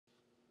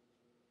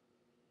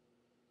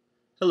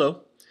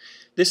Hello,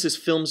 this is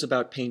Films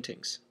About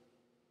Paintings,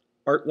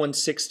 Art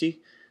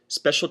 160,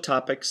 Special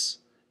Topics,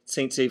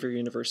 St. Xavier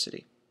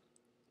University.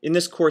 In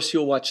this course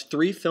you'll watch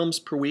 3 films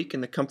per week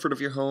in the comfort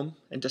of your home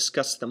and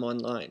discuss them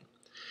online.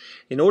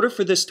 In order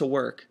for this to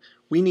work,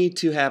 we need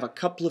to have a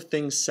couple of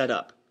things set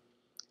up.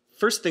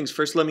 First things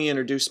first, let me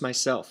introduce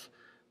myself.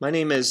 My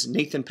name is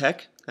Nathan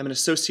Peck. I'm an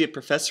associate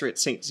professor at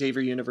St.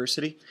 Xavier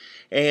University,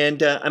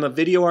 and I'm a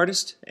video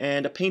artist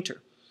and a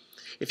painter.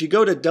 If you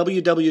go to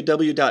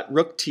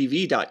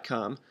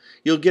www.rooktv.com,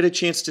 you'll get a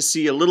chance to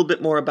see a little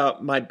bit more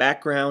about my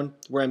background,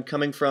 where I'm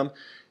coming from.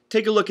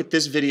 Take a look at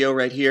this video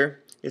right here.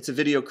 It's a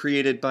video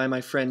created by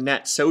my friend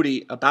Nat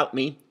Sodi about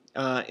me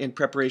in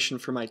preparation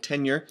for my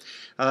tenure.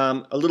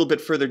 A little bit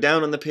further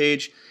down on the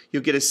page,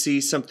 you'll get to see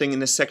something in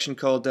this section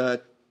called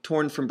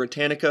Torn from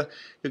Britannica.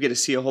 You'll get to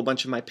see a whole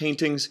bunch of my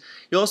paintings.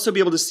 You'll also be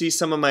able to see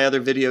some of my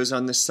other videos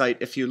on this site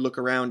if you look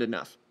around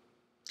enough.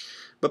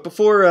 But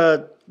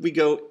before we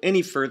go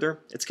any further,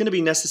 it's going to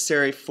be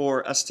necessary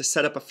for us to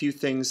set up a few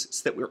things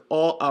so that we're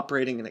all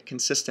operating in a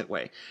consistent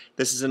way.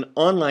 This is an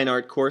online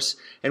art course,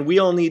 and we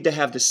all need to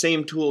have the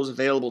same tools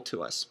available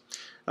to us.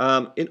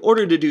 In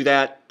order to do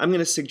that, I'm going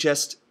to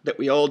suggest that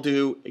we all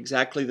do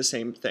exactly the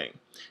same thing.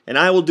 And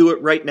I will do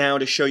it right now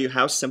to show you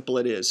how simple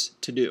it is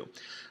to do.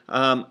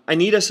 I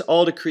need us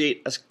all to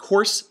create a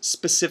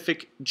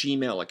course-specific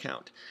Gmail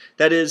account.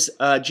 That is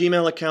a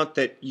Gmail account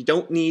that you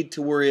don't need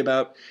to worry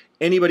about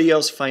anybody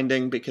else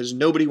finding, because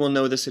nobody will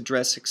know this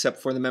address except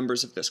for the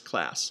members of this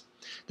class.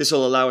 This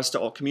will allow us to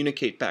all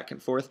communicate back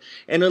and forth,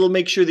 and it'll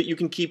make sure that you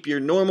can keep your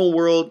normal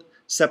world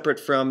separate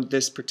from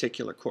this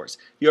particular course.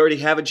 If you already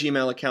have a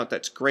Gmail account,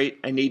 that's great.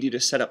 I need you to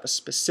set up a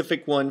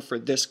specific one for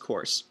this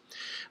course.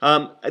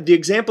 The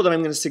example that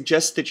I'm going to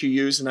suggest that you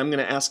use, and I'm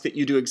going to ask that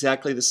you do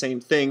exactly the same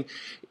thing,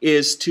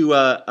 is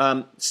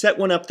to set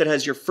one up that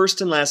has your first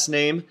and last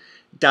name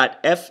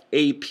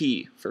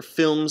 .fap for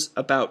Films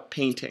About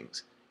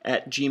Paintings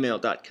at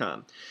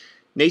gmail.com.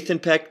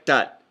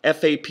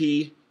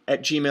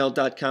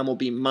 nathanpeck.fap@gmail.com will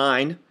be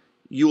mine.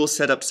 You will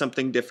set up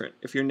something different.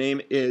 If your name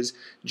is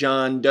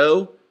John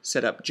Doe,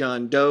 set up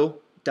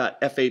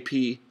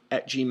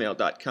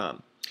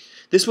johndoe.fap@gmail.com.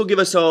 This will give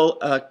us all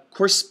a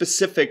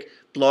course-specific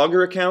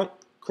Blogger account,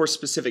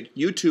 course-specific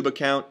YouTube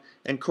account,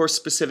 and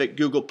course-specific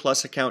Google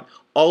Plus account,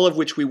 all of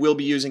which we will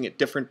be using at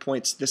different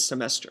points this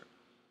semester.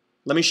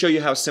 Let me show you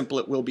how simple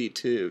it will be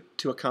to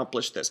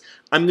accomplish this.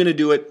 I'm going to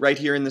do it right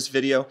here in this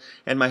video,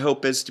 and my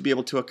hope is to be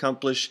able to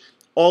accomplish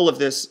all of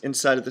this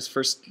inside of this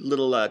first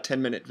little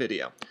 10-minute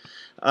video.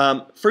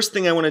 First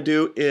thing I want to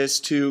do is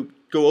to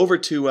go over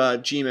to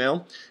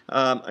Gmail.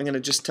 I'm going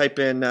to just type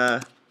in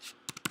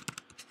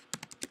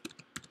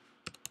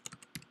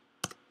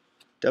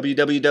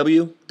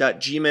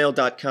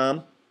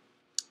www.gmail.com,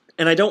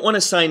 and I don't want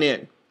to sign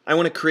in. I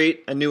want to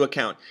create a new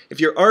account. If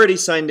you're already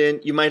signed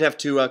in, you might have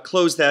to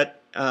close that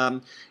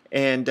and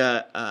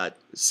to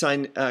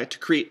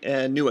create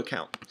a new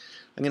account.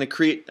 I'm going to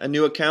create a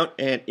new account,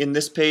 and in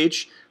this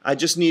page I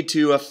just need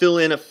to fill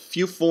in a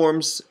few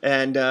forms,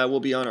 and we'll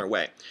be on our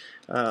way.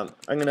 I'm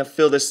going to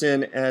fill this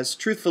in as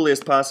truthfully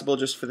as possible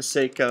just for the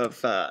sake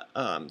of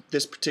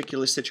this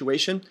particular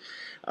situation.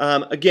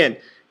 Again,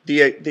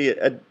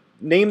 the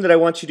name that I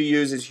want you to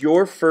use is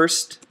your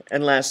first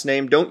and last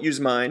name. Don't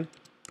use mine.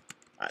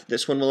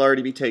 This one will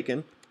already be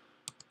taken.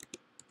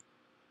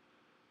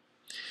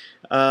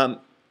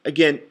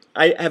 Again,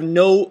 I have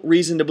no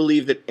reason to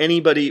believe that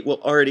anybody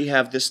will already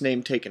have this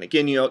name taken.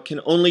 Again, you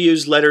can only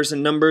use letters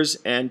and numbers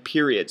and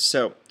periods,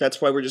 so that's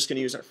why we're just going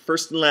to use our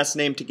first and last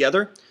name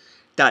together.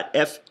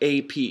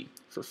 .fap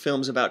for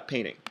Films About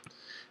Painting.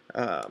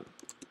 I'll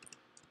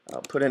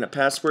put in a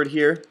password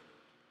here,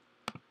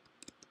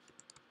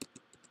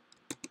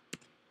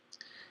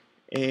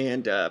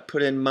 and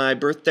put in my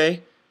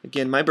birthday.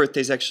 Again, my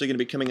birthday is actually going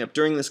to be coming up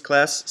during this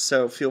class,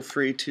 so feel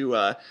free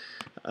to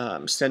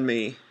send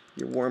me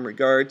your warm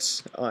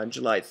regards on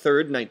July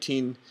 3rd,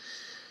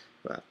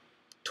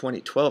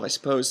 2012, I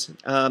suppose.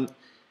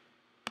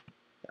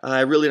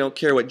 I really don't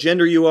care what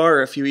gender you are,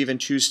 or if you even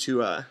choose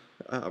to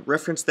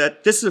reference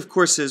that. This, of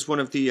course, is one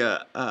of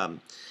the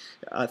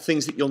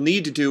things that you'll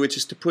need to do, which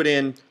is to put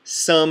in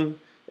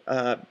some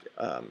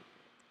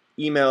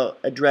email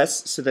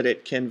address so that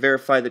it can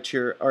verify that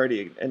you're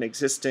already an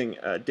existing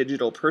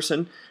digital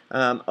person.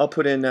 I'll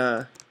put in,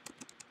 and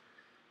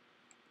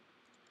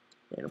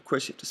of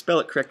course you have to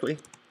spell it correctly.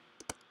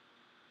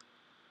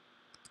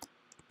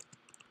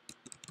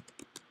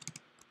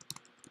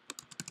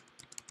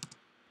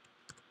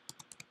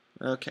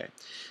 Okay.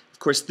 Of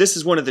course, this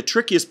is one of the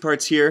trickiest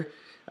parts here.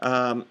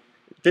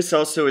 This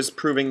also is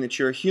proving that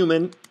you're a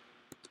human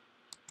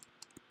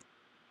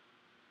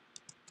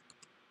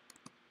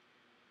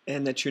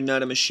and that you're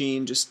not a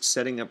machine just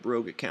setting up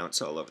rogue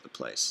accounts all over the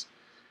place.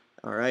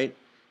 All right?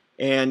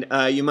 And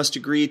you must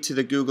agree to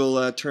the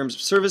Google Terms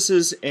of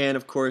Services, and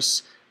of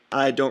course,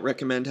 I don't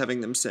recommend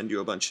having them send you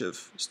a bunch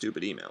of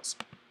stupid emails.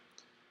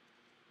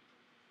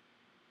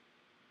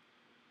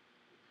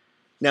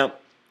 Now,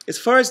 as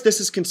far as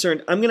this is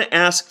concerned, I'm going to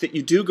ask that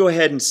you do go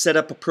ahead and set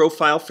up a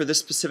profile for this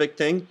specific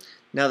thing.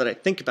 now that I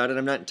think about it,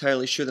 I'm not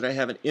entirely sure that I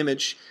have an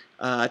image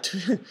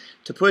to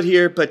put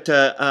here, but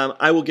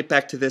I will get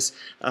back to this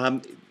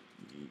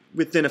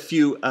within a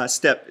few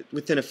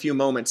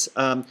moments.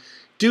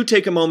 Do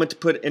take a moment to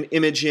put an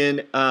image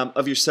in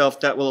of yourself.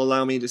 That will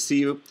allow me to see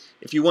you.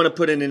 If you want to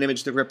put in an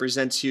image that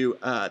represents you,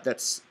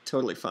 that's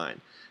totally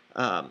fine.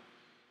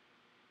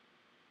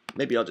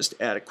 Maybe I'll just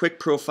add a quick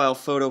profile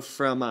photo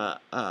from my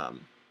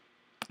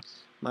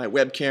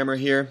web camera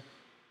here.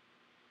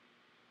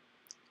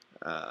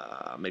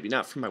 Maybe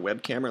not from my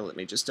web camera. Let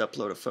me just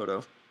upload a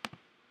photo.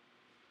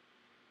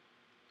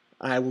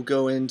 I will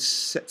go and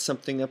set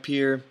something up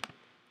here.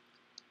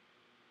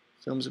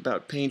 Films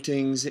about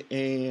paintings,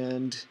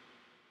 and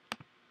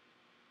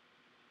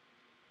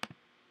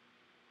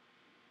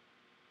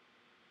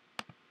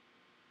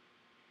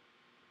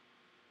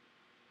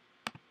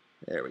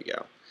there we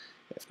go.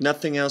 If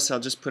nothing else, I'll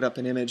just put up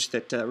an image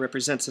that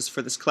represents us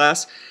for this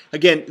class.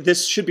 Again,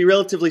 this should be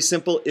relatively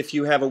simple. If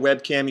you have a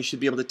webcam, you should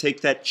be able to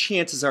take that.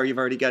 Chances are you've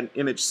already got an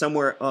image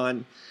somewhere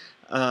on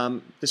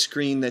the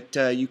screen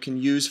that you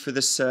can use for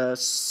this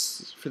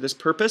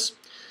purpose.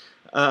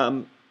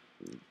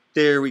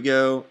 There we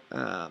go.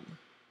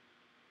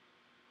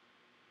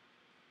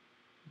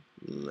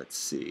 Let's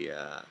see.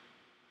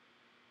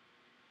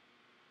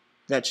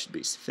 That should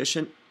be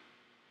sufficient.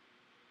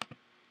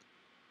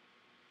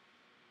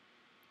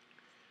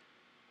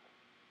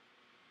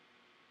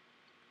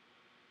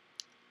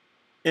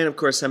 And of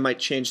course, I might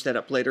change that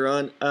up later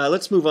on.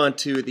 Let's move on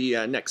to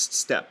the next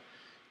step.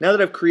 Now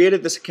that I've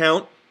created this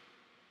account,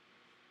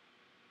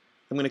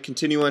 I'm going to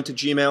continue on to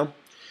Gmail.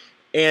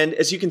 And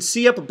as you can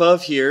see up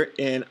above here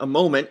in a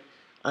moment,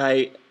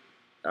 I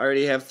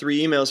already have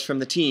 3 emails from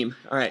the team.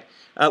 All right.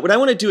 What I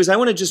want to do is I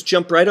want to just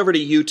jump right over to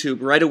YouTube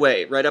right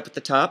away, right up at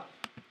the top.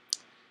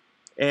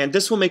 And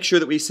this will make sure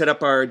that we set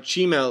up our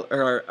Gmail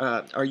or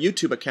our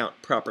YouTube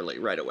account properly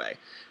right away.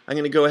 I'm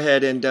going to go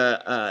ahead and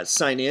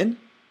sign in.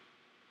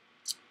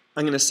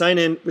 I'm going to sign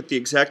in with the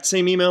exact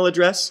same email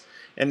address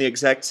and the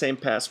exact same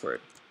password.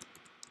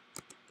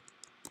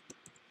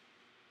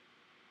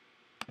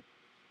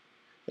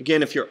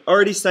 Again, if you're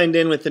already signed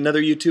in with another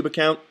YouTube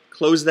account,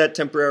 close that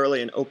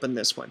temporarily and open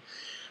this one.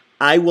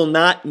 I will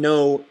not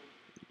know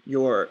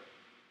your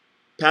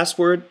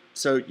password,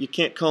 so you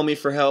can't call me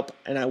for help,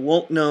 and I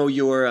won't know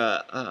your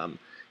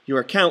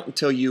account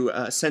until you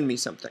send me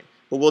something.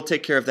 But we'll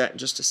take care of that in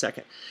just a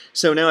second.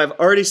 So now I've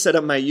already set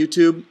up my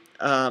YouTube,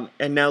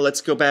 and now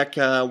let's go back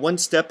one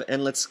step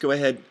and let's go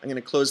ahead. I'm going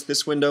to close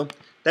this window.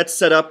 That's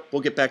set up.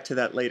 We'll get back to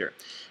that later.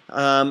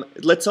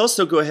 Let's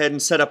also go ahead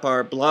and set up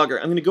our Blogger.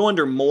 I'm going to go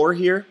under More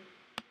here,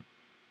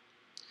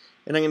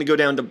 and I'm going to go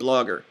down to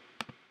Blogger.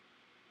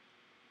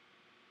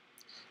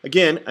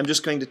 Again, I'm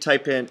just going to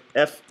type in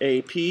I'm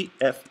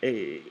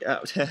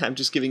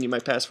just giving you my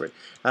password.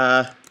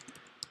 It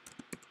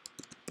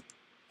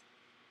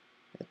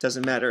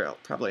doesn't matter. I'll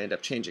probably end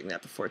up changing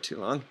that before too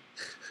long.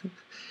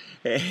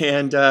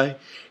 And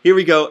here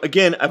we go.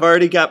 Again, I've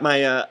already got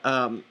my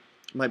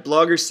my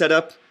Blogger set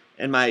up,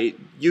 and my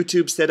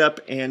YouTube set up,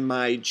 and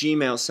my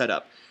Gmail set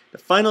up. The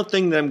final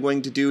thing that I'm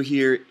going to do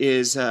here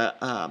is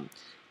I'm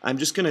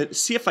just going to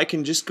see if I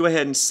can just go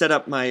ahead and set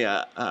up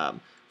my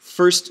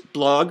first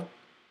blog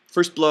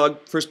post.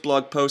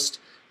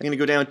 I'm going to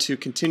go down to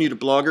Continue to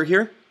Blogger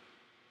here.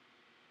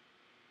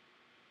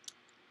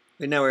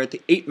 Right now we're at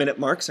the 8-minute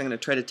mark, so I'm going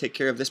to try to take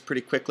care of this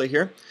pretty quickly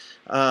here.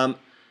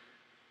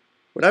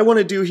 What I want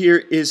to do here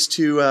is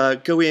to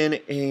go in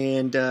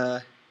and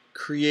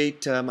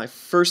create my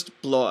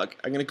first blog.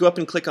 I'm going to go up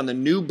and click on the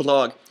New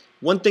Blog.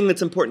 One thing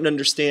that's important to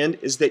understand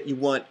is that you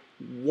want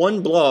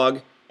one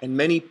blog and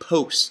many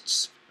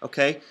posts.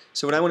 Okay,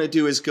 so what I want to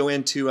do is go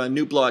into a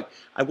New Blog.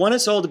 I want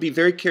us all to be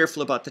very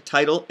careful about the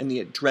title and the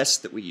address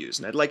that we use,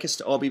 and I'd like us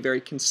to all be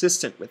very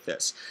consistent with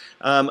this.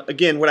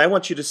 Again, what I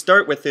want you to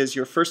start with is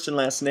your first and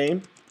last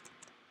name,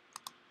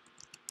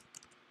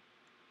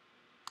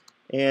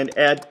 and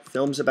add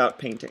Films About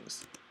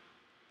Paintings.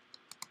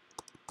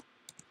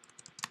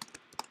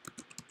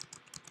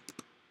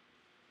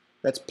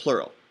 That's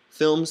plural.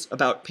 Films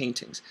About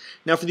Paintings.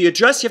 Now for the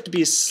address, you have to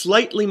be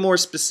slightly more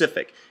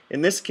specific.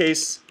 In this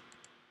case,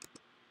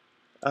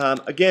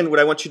 again, what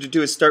I want you to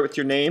do is start with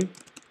your name,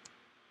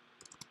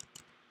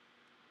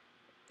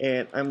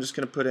 and I'm just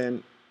going to put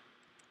in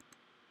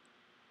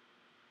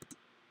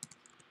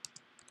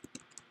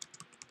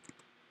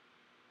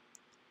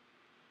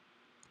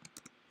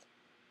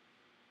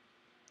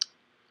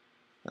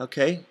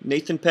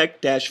Nathan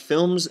Peck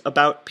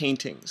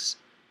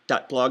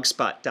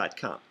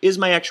 -filmsaboutpaintings.blogspot.com is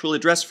my actual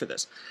address for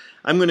this.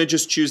 I'm going to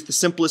just choose the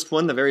simplest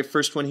one, the very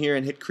first one here,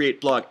 and hit Create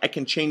Blog. I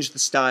can change the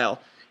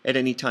style at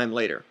any time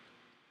later.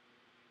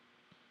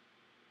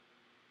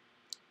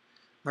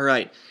 All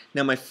right,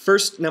 now my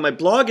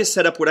blog is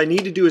set up. What I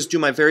need to do is do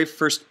my very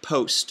first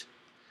post.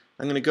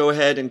 I'm going to go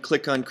ahead and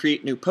click on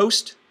Create New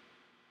Post.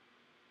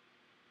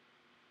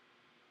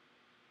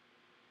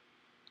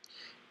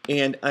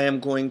 And I am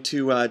going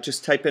to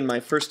just type in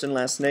my first and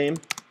last name.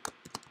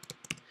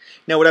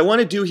 Now what I want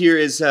to do here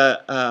is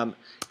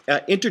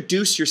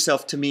introduce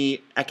yourself to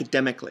me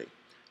academically.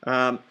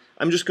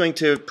 I'm just going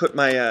to put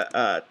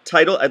my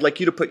title. I'd like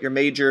you to put your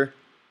major.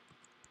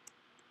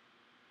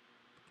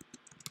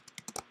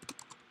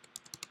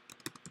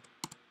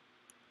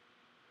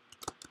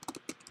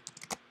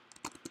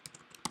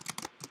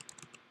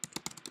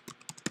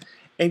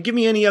 And give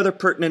me any other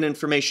pertinent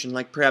information,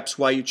 like perhaps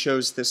why you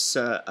chose this,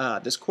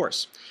 this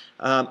course.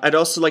 I'd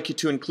also like you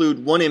to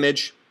include one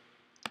image,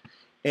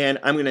 and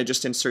I'm going to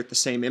just insert the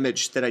same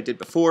image that I did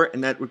before,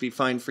 and that would be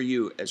fine for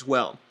you as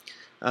well.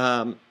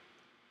 All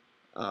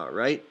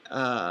right.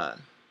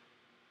 I'm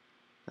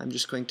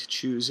just going to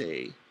choose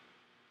a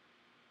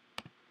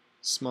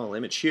small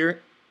image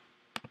here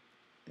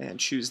and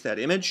choose that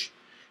image.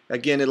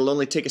 Again, it'll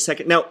only take a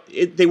second. Now,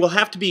 they will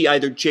have to be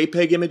either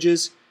JPEG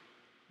images,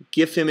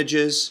 GIF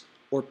images,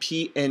 or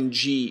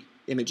PNG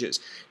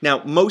images.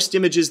 Now, most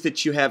images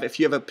that you have, if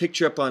you have a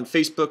picture up on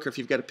Facebook or if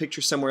you've got a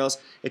picture somewhere else,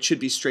 it should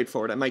be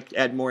straightforward. I might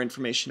add more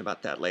information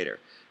about that later.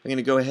 I'm going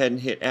to go ahead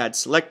and hit Add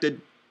Selected.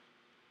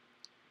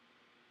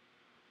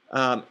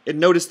 And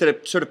notice that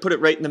it sort of put it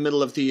right in the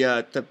middle of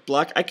the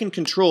block. I can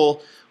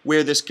control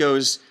where this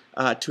goes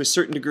to a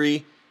certain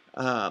degree,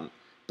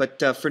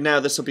 but for now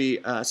this will be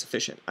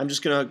sufficient. I'm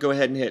just going to go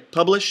ahead and hit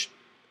Publish,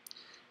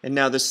 and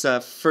now this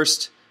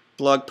first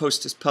blog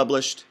post is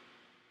published.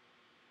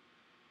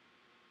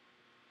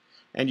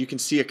 And you can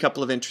see a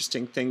couple of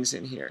interesting things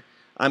in here.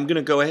 I'm going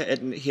to go ahead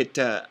and hit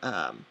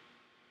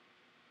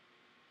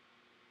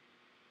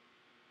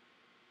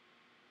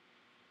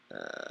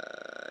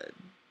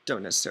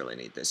don't necessarily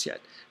need this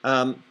yet.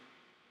 I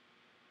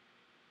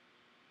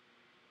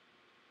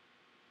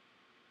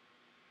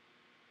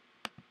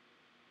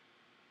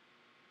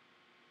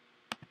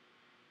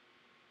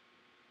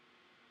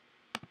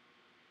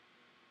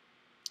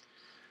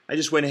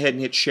just went ahead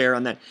and hit share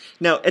on that.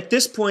 Now at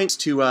this point,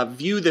 to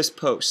view this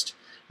post,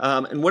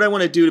 and what I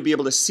want to do to be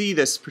able to see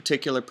this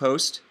particular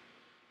post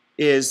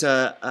is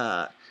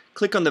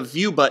click on the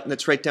view button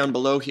that's right down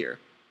below here.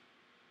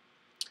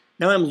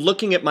 Now I'm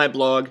looking at my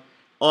blog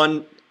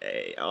on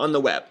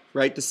the web,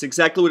 right? This is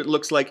exactly what it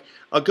looks like.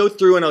 I'll go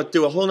through and I'll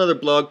do a whole other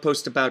blog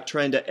post about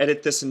trying to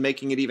edit this and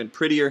making it even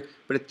prettier,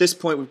 but at this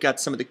point we've got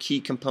some of the key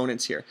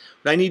components here.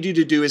 What I need you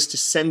to do is to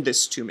send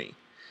this to me.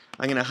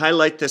 I'm going to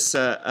highlight this,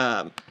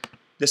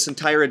 this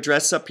entire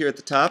address up here at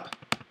the top,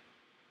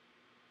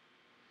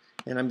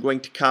 and I'm going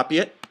to copy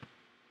it.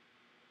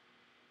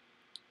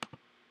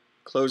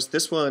 Close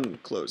this one,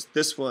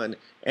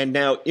 and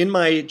now in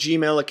my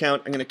Gmail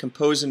account I'm going to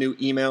compose a new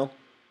email.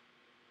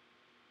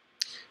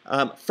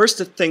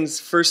 First,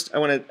 I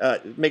want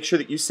to make sure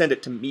that you send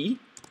it to me.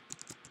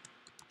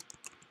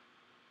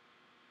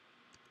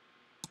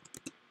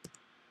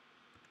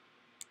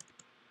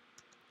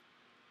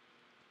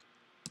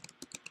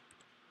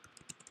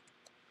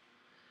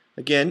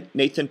 Again,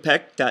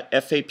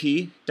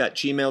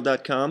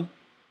 nathanpeck.fap@gmail.com.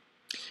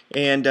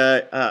 And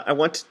I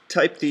want to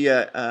type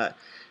the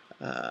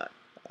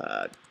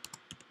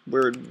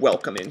word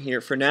welcome in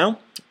here for now,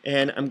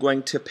 and I'm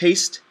going to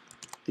paste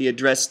the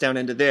address down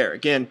into there.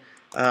 Again,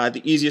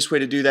 the easiest way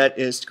to do that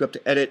is to go up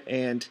to edit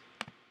and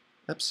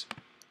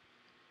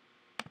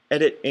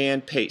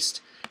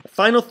paste. The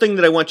final thing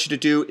that I want you to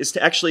do is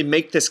to actually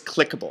make this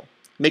clickable,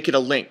 make it a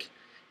link.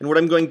 And what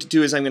I'm going to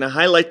do is I'm going to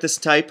highlight this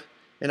type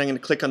and I'm going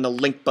to click on the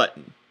link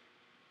button.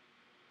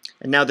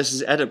 And now this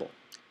is editable.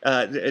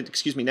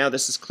 Excuse me, now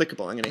this is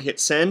clickable. I'm going to hit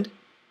send.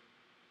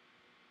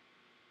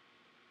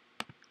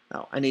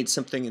 Oh, I need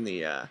something in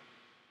the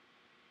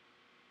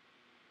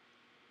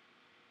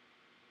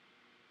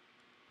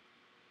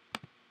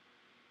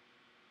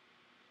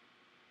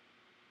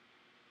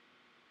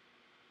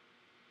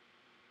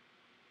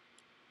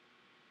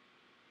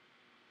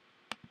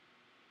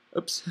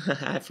oops,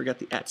 I forgot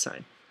the @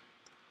 sign.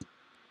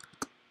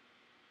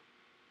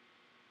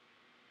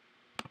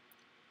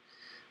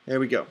 There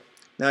we go.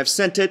 Now I've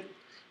sent it.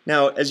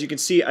 Now, as you can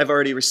see, I've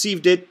already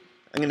received it.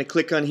 I'm going to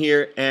click on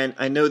here, and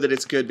I know that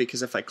it's good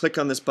because if I click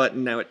on this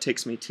button, now it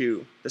takes me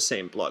to the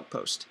same blog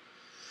post.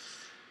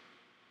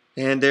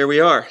 And there we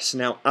are. So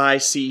now I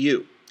see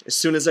you. As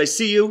soon as I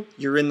see you,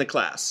 you're in the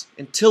class.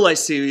 Until I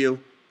see you,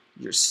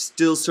 you're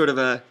still sort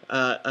of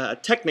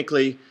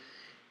technically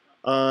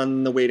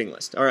on the waiting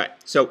list. All right.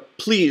 So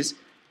please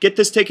get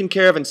this taken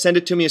care of and send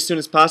it to me as soon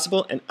as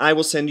possible, and I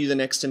will send you the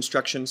next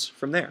instructions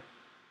from there.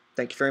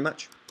 Thank you very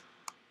much.